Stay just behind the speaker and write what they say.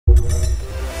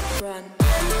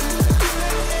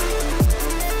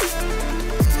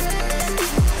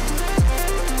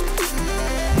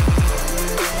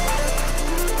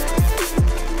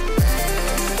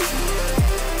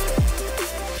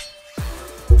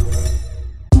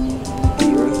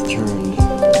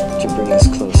bring us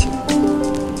closer.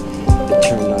 It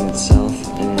turned on itself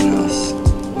and in us,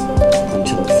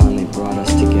 until it finally brought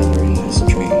us together in this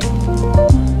dream.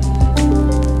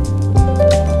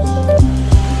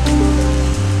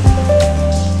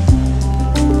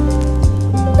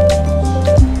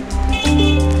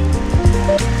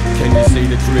 See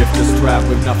the drifter strapped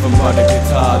with nothing but a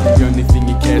guitar. The only thing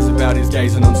he cares about is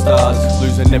gazing on stars,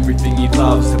 losing everything he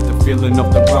loves except the feeling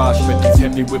of the rush. But he's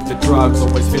heavy with the drugs,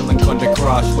 always feeling kinda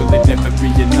crushed. Will it never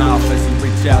be enough as he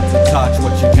reach out to touch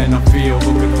what you cannot feel,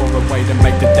 looking for a way to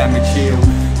make the damage heal?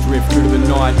 Drift through the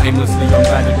night, aimlessly on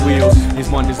battered wheels. His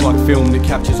mind is like film that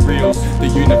captures reels. The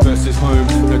universe is home,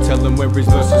 no telling where his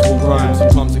verses will roam.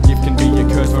 Sometimes a gift can be a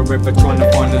curse, forever trying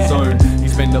to find a zone. He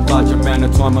spent a large amount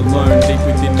of time alone, deep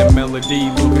within the melody,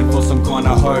 looking for some kind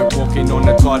of hope. Walking on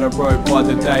a tighter road by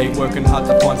the day, working hard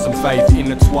to find some faith in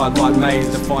a twilight maze,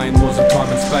 defying laws of time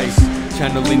and space.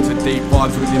 Channel into deep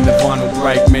vibes within the final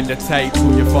break. Meditate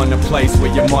till you find a place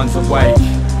where your mind's awake.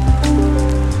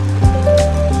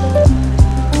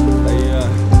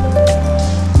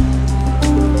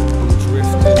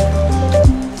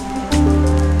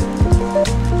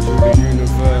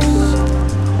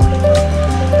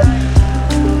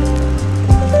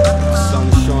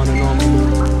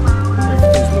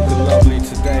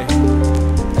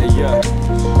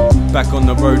 Back on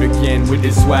the road again with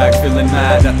his swag, feeling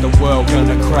mad at the world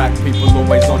gonna crack. People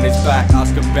always on his back,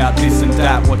 ask about this and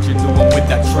that. What you doing with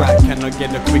that track? Can I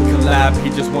get a quick collab? He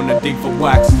just wanna dig for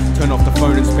wax. Turn off the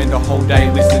phone and spend a whole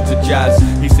day listening to jazz.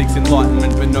 He seeks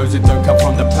enlightenment but knows it don't come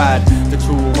from the pad. The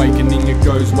true awakening, it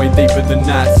goes way deeper than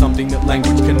that. Something that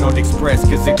language cannot express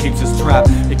cause it keeps us trapped.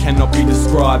 It cannot be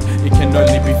described, it can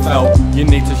only be felt. You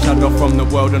need to shut off from the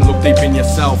world and look deep in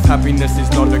yourself. Happiness is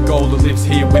not a goal that lives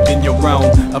here within your realm.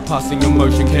 A passing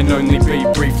emotion can only be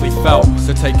briefly felt.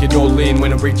 So take it all in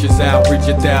when it reaches out. Rid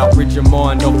your doubt, rid your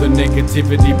mind of the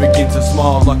negativity. Begin to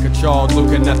smile like a child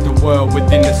looking at the world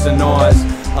with innocent eyes,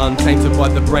 untainted by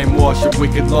the brainwash of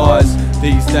wicked lies.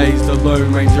 These days the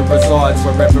Lone Ranger resides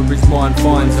wherever his mind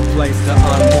finds a place to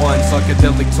unwind.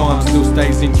 Psychedelic time still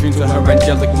stays in tune to her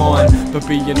angelic mind, but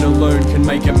being alone can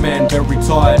make a man very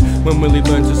tired. When will he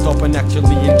learn to stop and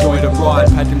actually enjoy the ride?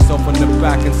 Pat himself on the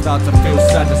back and start to feel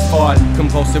satisfied.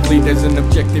 Compulsively there's an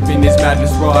objective in his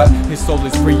madness, right? His soul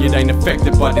is free, it ain't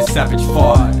affected by this savage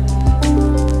fight.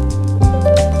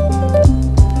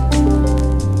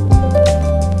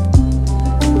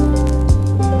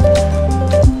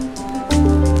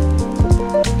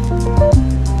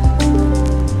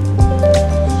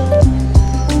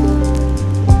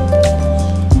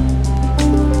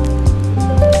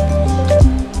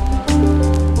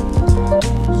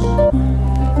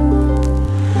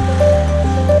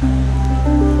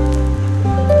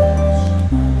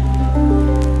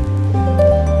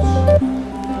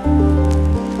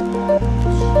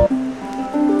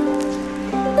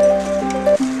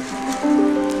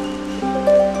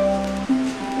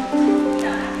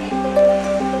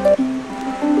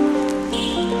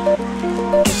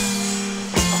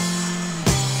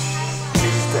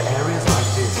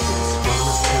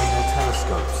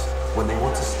 When they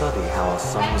want to study how our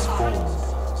sun was formed.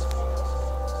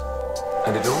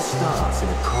 And it all starts in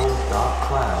a cold, dark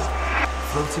cloud,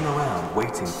 floating around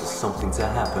waiting for something to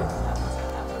happen.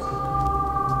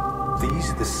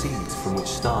 These are the seeds from which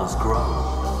stars grow.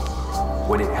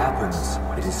 When it happens,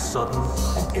 it is sudden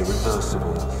and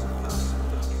irreversible.